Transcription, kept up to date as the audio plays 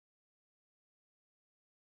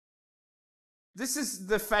This is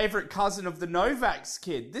the favorite cousin of the Novax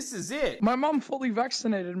kid. This is it. My mom fully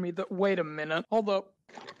vaccinated me. Wait a minute. Hold up.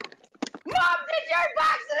 Mom, did you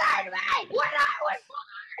vaccinate me when I was born?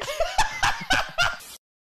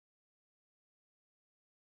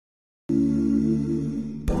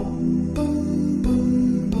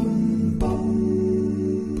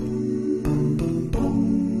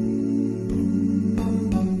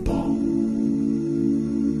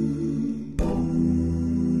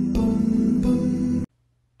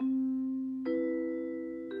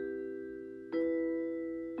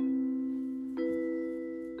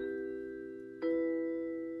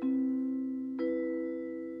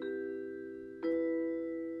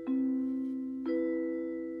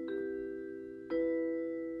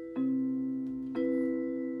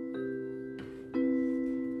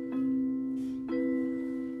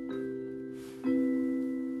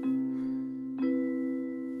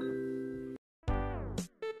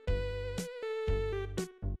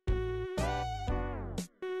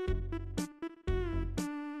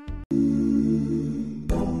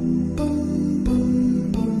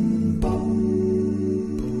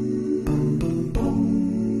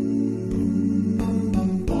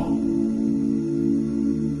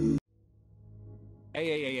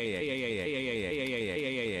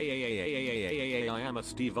 I am a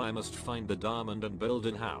Steve. I must find the diamond and build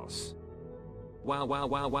a house. Wow, wow,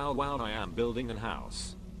 wow, wow, wow, I am building a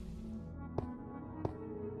house.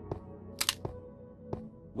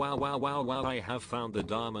 Wow, wow, wow, wow, I have found the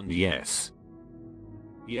diamond. Yes.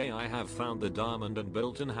 Yay, I have found the diamond and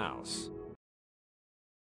built a house.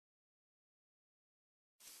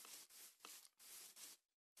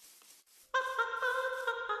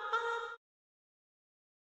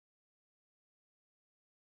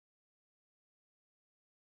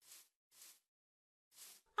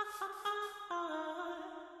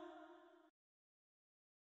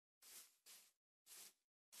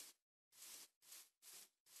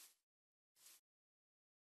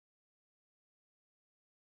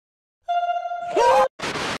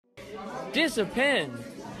 Dis a pen.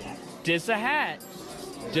 Dis a hat.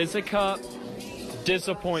 Dis a cup.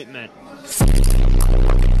 Disappointment.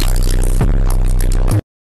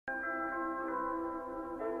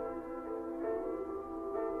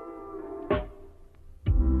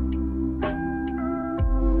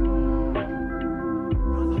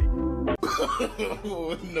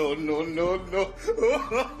 Oh, no, no, no, no.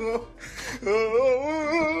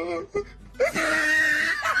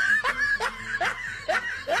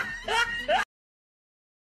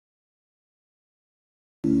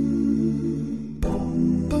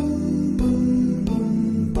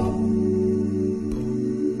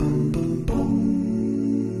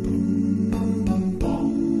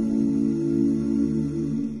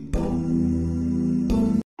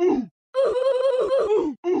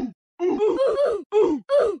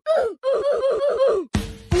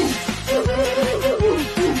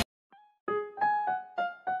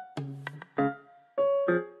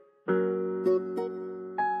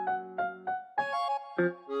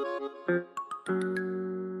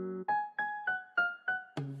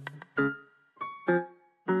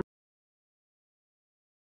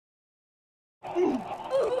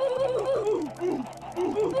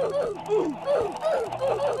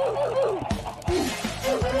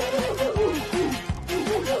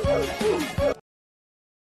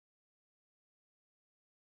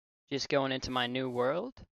 Just going into my new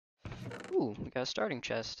world. Ooh, we got a starting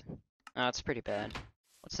chest. Oh, it's pretty bad.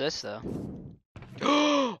 What's this though?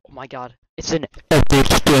 Oh my god, it's an epic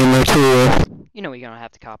gamer tool. You know you're gonna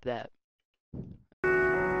have to cop that.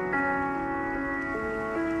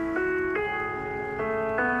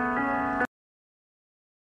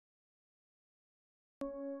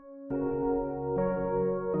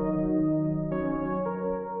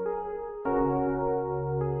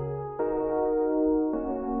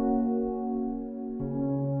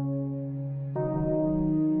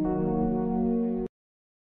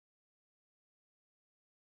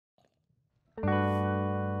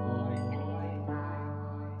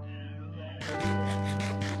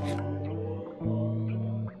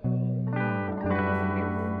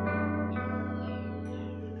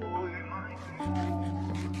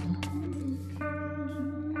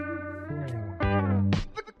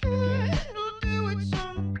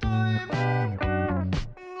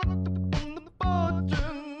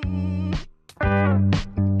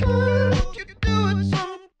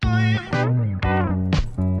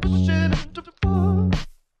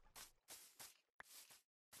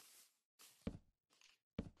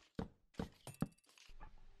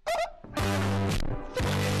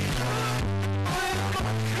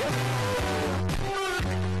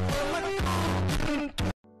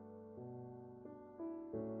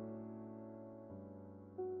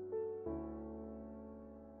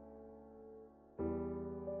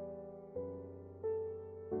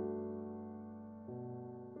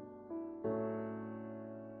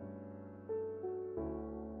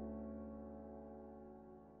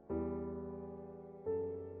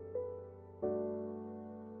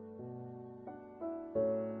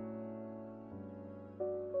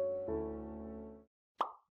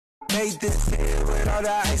 hate this here with all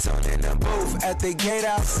the ice on in the booth. At the gate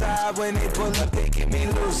outside, when they pull up, they get me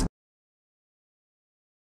loose.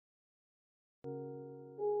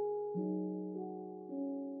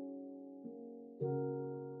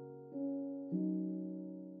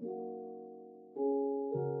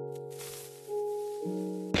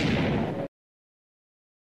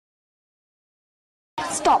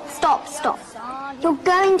 Stop, stop, stop. You're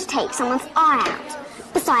going to take someone's eye out.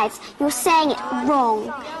 Besides, you're saying it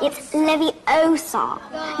wrong. It's Leviosa,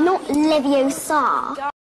 not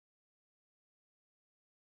Leviosa.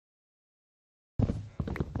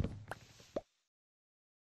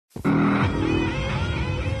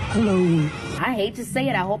 Hello. I hate to say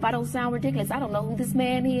it. I hope I don't sound ridiculous. I don't know who this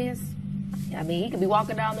man is. I mean, he could be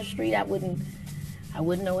walking down the street. I wouldn't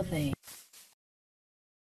know a thing.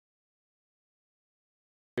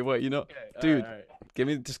 Wait, you know, dude, all right.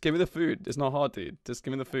 Just give me the food. It's not hard, dude. Just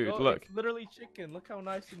give me the food. No, look. It's literally chicken. Look how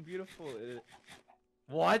nice and beautiful it is.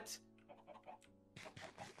 What?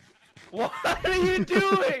 What are you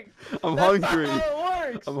doing? I'm That's hungry. Not how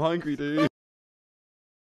it works. I'm hungry, dude.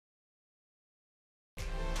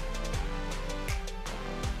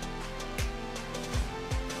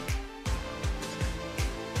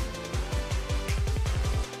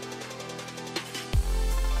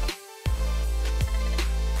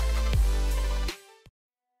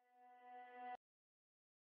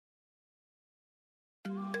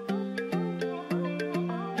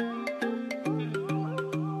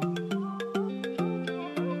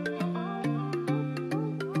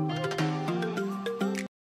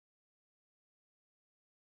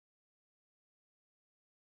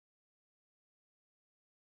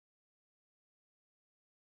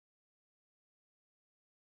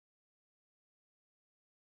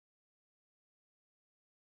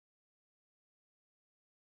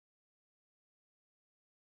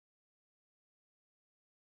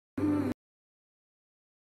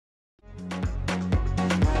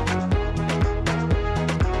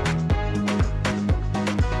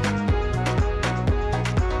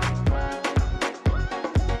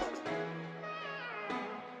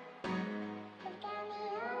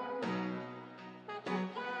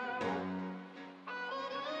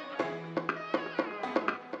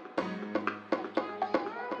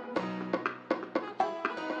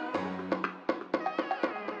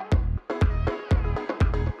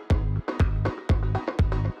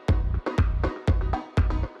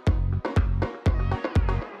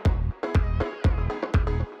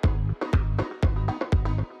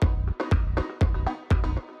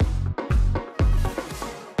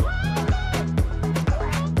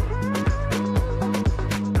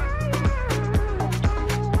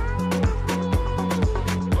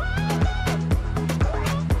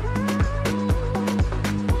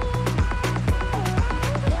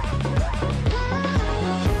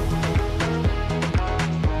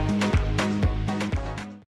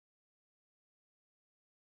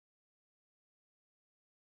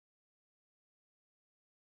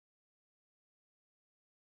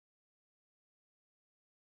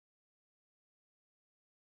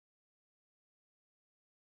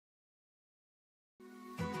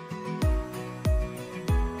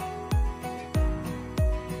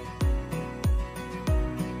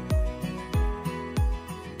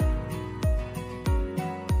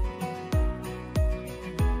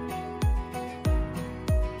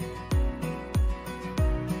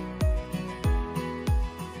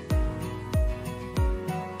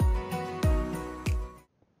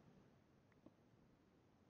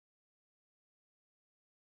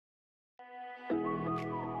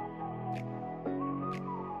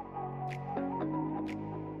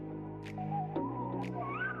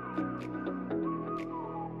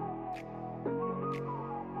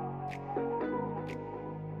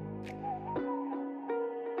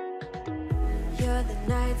 You're the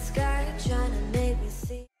night sky trying to make me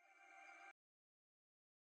see.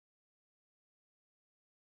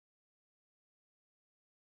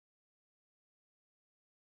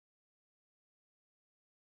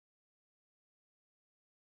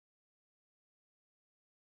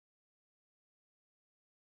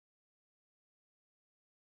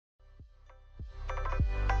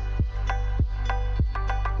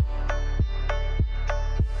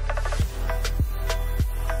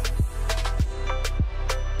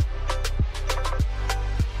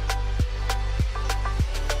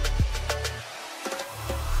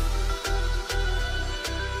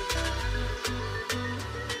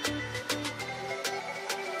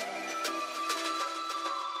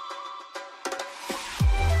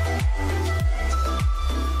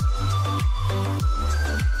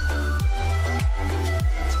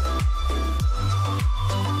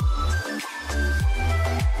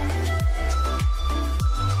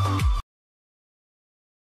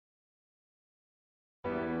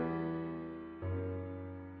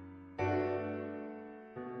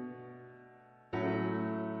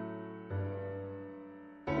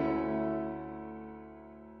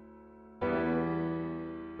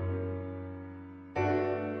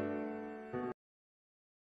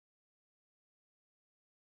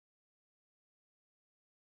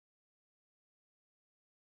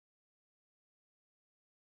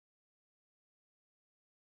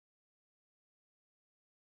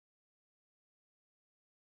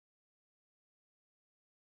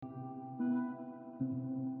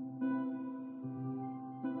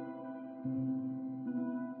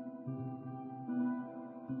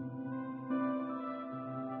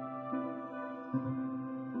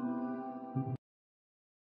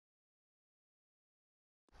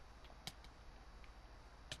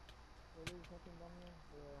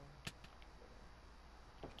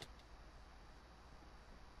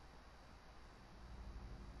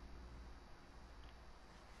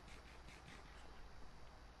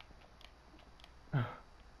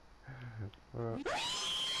 Alright.